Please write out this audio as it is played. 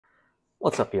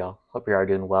What's up, y'all? Hope you are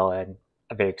doing well, and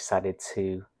I'm very excited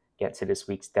to get to this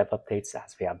week's dev updates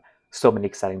as we have so many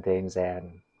exciting things.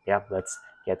 And yeah, let's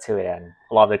get to it. And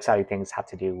a lot of exciting things have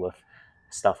to do with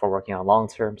stuff we're working on long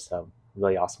term, so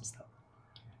really awesome stuff.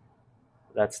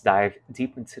 Let's dive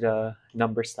deep into the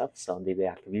number stuff. So, daily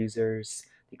active users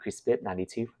decreased bit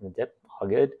 92 from the dip, all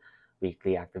good.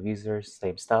 Weekly active users,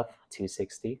 same stuff,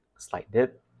 260, slight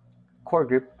dip. Core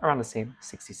group around the same,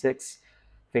 66.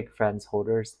 Fake friends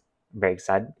holders, very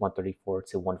excited, 134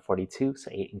 to 142,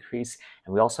 so 8 increase.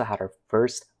 And we also had our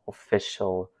first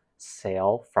official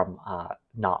sale from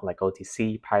not like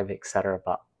OTC, private, etc.,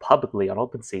 but publicly on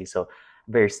OpenSea. So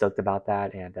very stoked about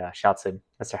that. And shout out to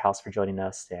Mr. House for joining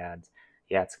us. And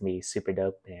yeah, it's gonna be super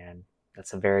dope. And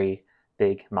that's a very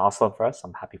big milestone for us.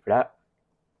 I'm happy for that.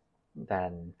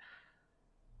 Then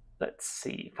let's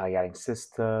see, value-adding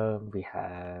system. We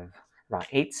have around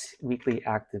 8 weekly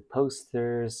active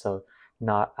posters, so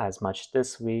not as much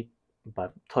this week,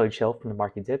 but totally chill from the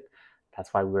market dip.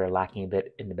 That's why we were lacking a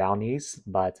bit in the bounties,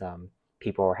 but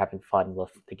people were having fun with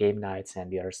the game nights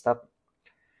and the other stuff.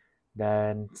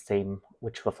 Then same,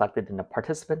 which reflected in the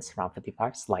participants, around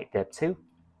 55, slight dip too.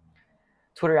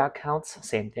 Twitter accounts,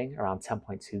 same thing, around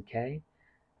 10.2K.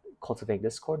 Cultivate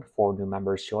Discord, 4 new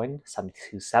members joined,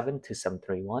 727 to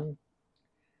 731.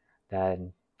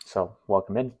 Then, so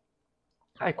welcome in.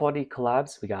 High quality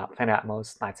collabs. We got Planet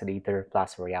Atmos, Knights of the Ether,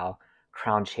 Blast Royale,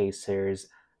 Crown Chasers,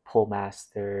 Pull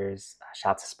Masters.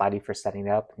 Shout out to Spidey for setting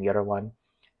it up. And the other one,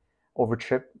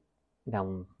 Overtrip.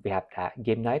 Then we have that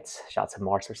Game Nights. Shout out to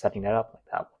Mars for setting that up. Like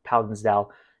that. Paladins Dow,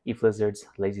 Eve Lizards,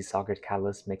 Lazy Soccer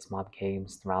Catalyst, Mixed Mob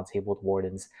Games, The Roundtable, The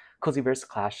Wardens, Cozyverse,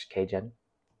 Clash, KGen.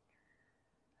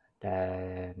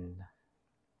 Then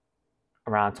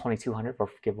around 2,200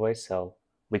 for giveaways. So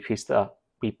we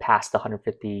passed the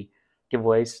 150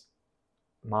 giveaways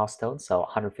milestone. So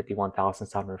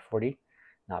 151,740,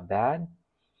 not bad.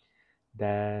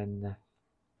 Then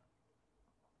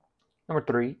number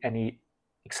 3, any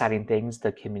exciting things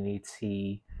the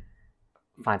community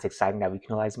finds exciting that we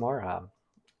can utilize more.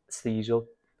 It's the usual,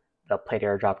 the plate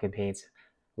airdrop campaigns,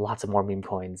 lots of more meme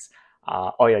coins.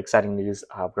 Oh yeah, exciting news.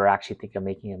 We're actually thinking of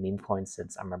making a meme coin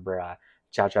since I remember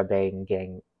Jaja Bang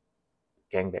Gang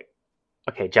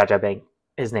okay, Jaja Bang,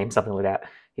 his name, something like that.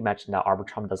 He mentioned that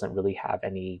Arbitrum doesn't really have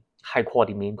any high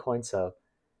quality meme coins, so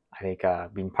I think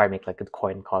we can probably make like a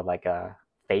coin called like a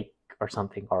fake or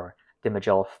something, or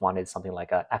Dimajov wanted something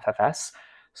like a FFS.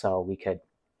 So we could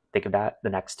think of that the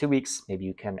next 2 weeks. Maybe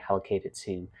you can allocate it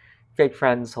to fake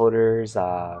friends holders,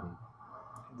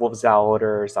 Wolves DAO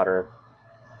holders, other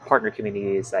partner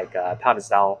communities like Pounded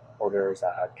DAO holders,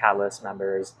 Catalyst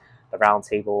members, the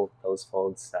Roundtable, those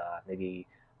folks, maybe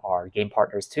our game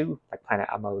partners too, like Planet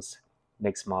Amos,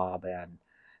 Mix Mob, and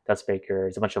Dust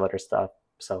Bakers, a bunch of other stuff.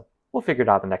 So we'll figure it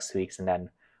out the next 2 weeks, and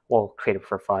then we'll create it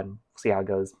for fun, see how it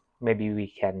goes. Maybe we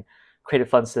can create a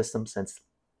fun system, since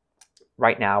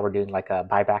right now we're doing like a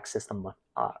buyback system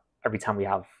every time we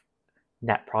have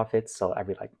net profits, so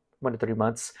every like 1 to 3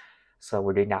 months. So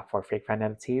we're doing that for fake friend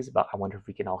NFTs, but I wonder if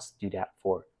we can also do that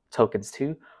for tokens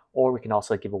too, or we can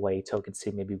also give away tokens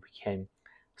too. Maybe we can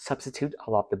substitute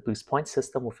a lot of the boost point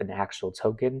system with an actual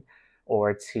token,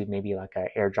 or to maybe like a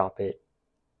airdrop it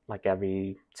like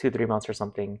every 2 to 3 months or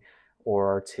something,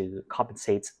 or to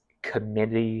compensate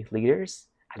community leaders.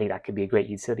 I think that could be a great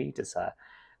utility. Just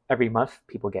every month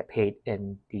people get paid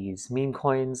in these meme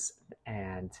coins,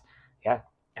 and yeah,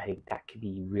 I think that could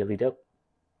be really dope.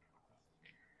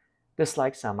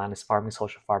 Dislikes, minus farming,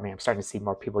 social farming. I'm starting to see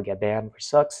more people get banned, which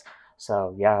sucks.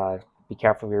 So yeah, be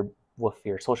careful with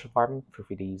your social farming. Feel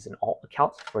free to use an alt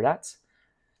account for that.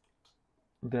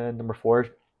 Then number 4,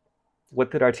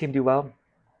 what did our team do well?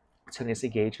 Continuously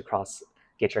gauge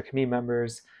our community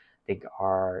members. I think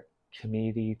our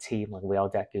community team, like Whale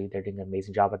Deku, they're doing an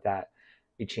amazing job at that,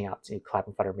 reaching out to collab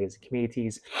with other amazing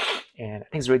communities. And I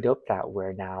think it's really dope that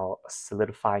we're now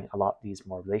solidifying a lot of these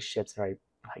more relationships, right?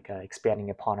 Like expanding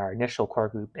upon our initial core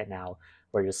group, and now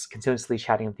we're just continuously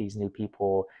chatting with these new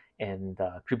people in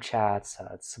the group chats,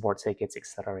 support tickets,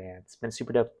 etc. And it's been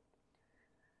super dope.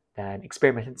 Then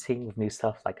experimenting with new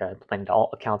stuff like playing the alt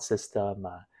account system,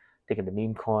 thinking the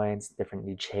meme coins, different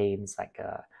new chains like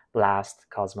Blast,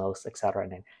 Cosmos, etc.,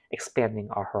 and then expanding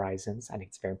our horizons. I think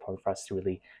it's very important for us to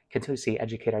really continuously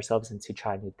educate ourselves and to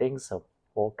try new things. So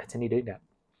we'll continue doing that.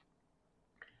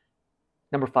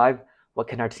 Number 5, what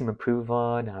can our team improve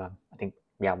on? I think,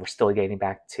 yeah, we're still getting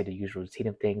back to the usual routine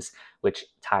of things, which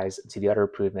ties to the other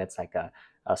improvements like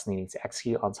us needing to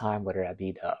execute on time, whether that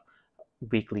be the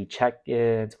weekly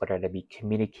check-ins, whether that be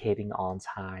communicating on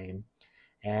time.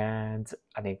 And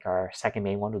I think our second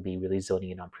main one would be really zoning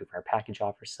in on improving our package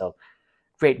offers. So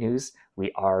great news.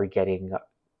 We are getting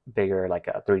bigger, like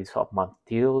 30 to 12 month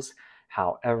deals.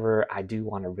 However, I do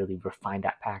want to really refine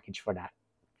that package for that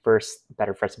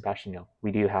better first impression.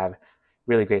 We do have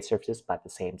really great services, but at the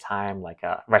same time, like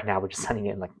right now, we're just sending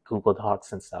it in like Google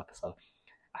Docs and stuff. So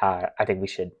I think we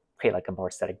should create like a more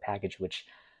aesthetic package, which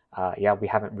yeah, we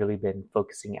haven't really been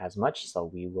focusing as much. So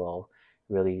we will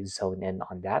really zone in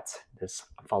on that this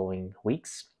following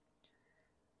weeks.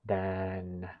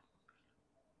 Then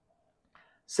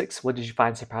 6, what did you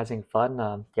find surprising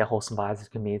fun? Yeah, wholesome vibes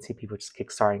of community, people just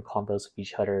kickstarting combos with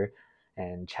each other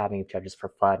and chatting with each other just for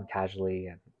fun, casually,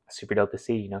 and super dope to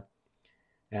see.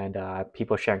 And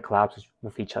people sharing collabs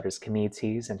with each other's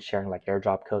communities and sharing like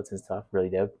airdrop codes and stuff, really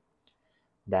dope.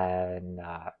 Then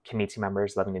community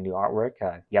members loving the new artwork.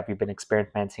 Yeah, we've been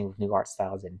experimenting with new art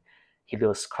styles, and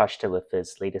Helios crushed it with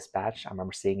his latest batch. I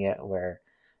remember seeing it where,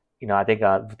 I think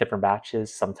with different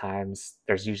batches, sometimes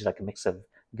there's usually like a mix of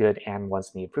good and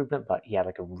ones need improvement, but he had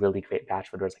like a really great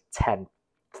batch where there was like 10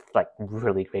 like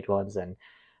really great ones. And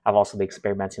I've also been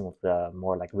experimenting with the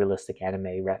more like realistic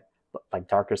anime, like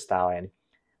darker style, and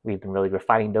we've been really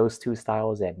refining those two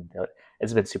styles, and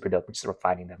it's been super dope just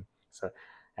refining them. So,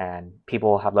 and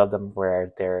people have loved them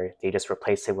where they just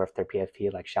replaced it with their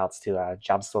PFP. Like shouts to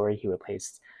Job Story, he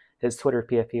replaced his Twitter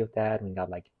PFP with that, and we got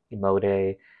like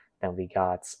Emote, then we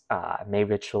got May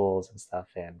Rituals and stuff,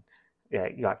 and yeah,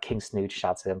 you got King Snooch.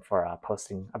 Shouts to him for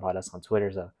posting about us on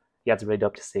Twitter. So yeah, it's really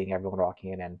dope to seeing everyone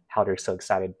rocking it and how they're so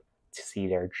excited to see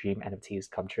their dream NFTs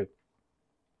come true.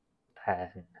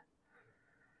 And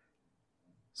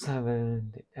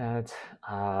 7,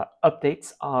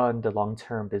 updates on the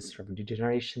long-term business revenue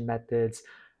generation methods.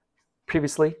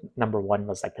 Previously, number 1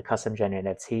 was like the custom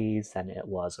generated NFTs, then it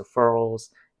was referrals,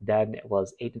 then it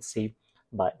was agency.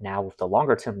 But now with the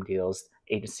longer term deals,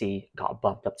 agency got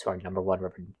bumped up to our number 1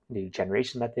 revenue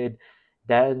generation method.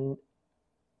 Then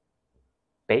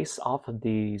based off of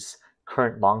these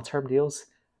current long-term deals,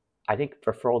 I think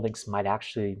referral links might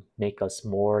actually make us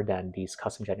more than these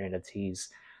custom generated NFTs.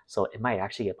 So it might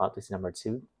actually get bumped to number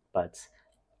 2, but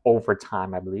over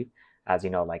time, I believe, as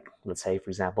like let's say, for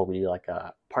example, we do like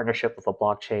a partnership with a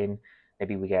blockchain.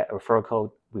 Maybe we get a referral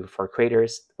code, we refer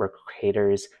creators, where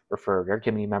creators refer their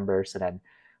community members, and then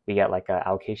we get like an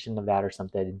allocation of that or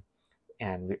something,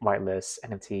 and we whitelist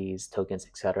NFTs, tokens,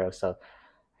 etc. So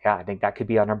yeah, I think that could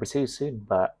be our number 2 soon.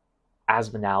 But as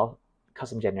of now,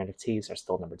 custom gen NFTs are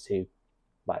still number 2,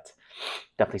 but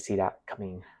definitely see that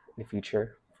coming in the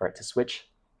future for it to switch,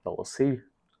 but we'll see.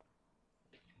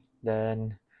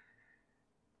 Then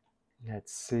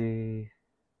let's see.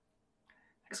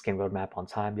 Next game roadmap on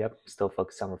time. Yep, still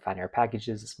focused on refining our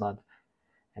packages this month.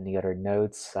 And the other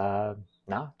notes,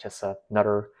 no, just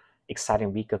another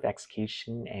exciting week of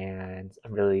execution, and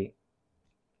I'm really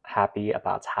happy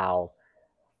about how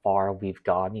far we've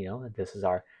gone. This is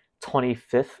our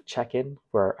 25th check-in.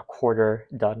 We're a quarter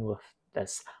done with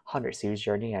this 100 series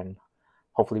journey, and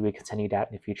hopefully we continue that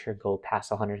in the future. Go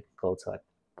past 100, go to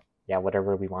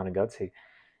whatever we want to go to.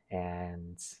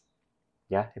 And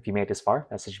yeah, if you made it this far,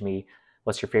 message me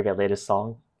what's your favorite latest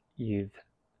song you've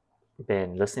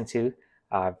been listening to.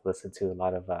 I've listened to a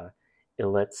lot of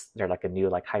Illits. They're like a new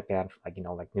like hype band, like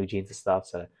like New Jeans and stuff.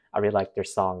 So I really like their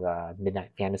song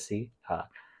Midnight Fantasy. I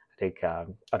think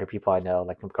other people I know,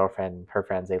 like my girlfriend, her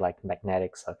friends, they like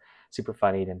Magnetic, so super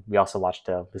funny. And we also watched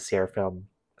the Sierra film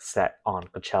set on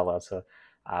Coachella, so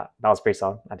that was a great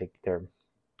song. I think they're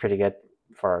pretty good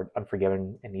for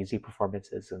Unforgiven and Easy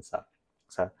performances and stuff.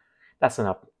 So that's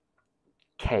enough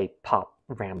K-pop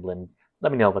rambling.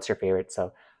 Let me know what's your favorite.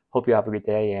 So hope you have a great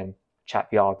day, and chat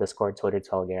with y'all on Discord, Twitter,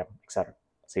 Telegram, etc.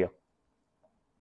 See you.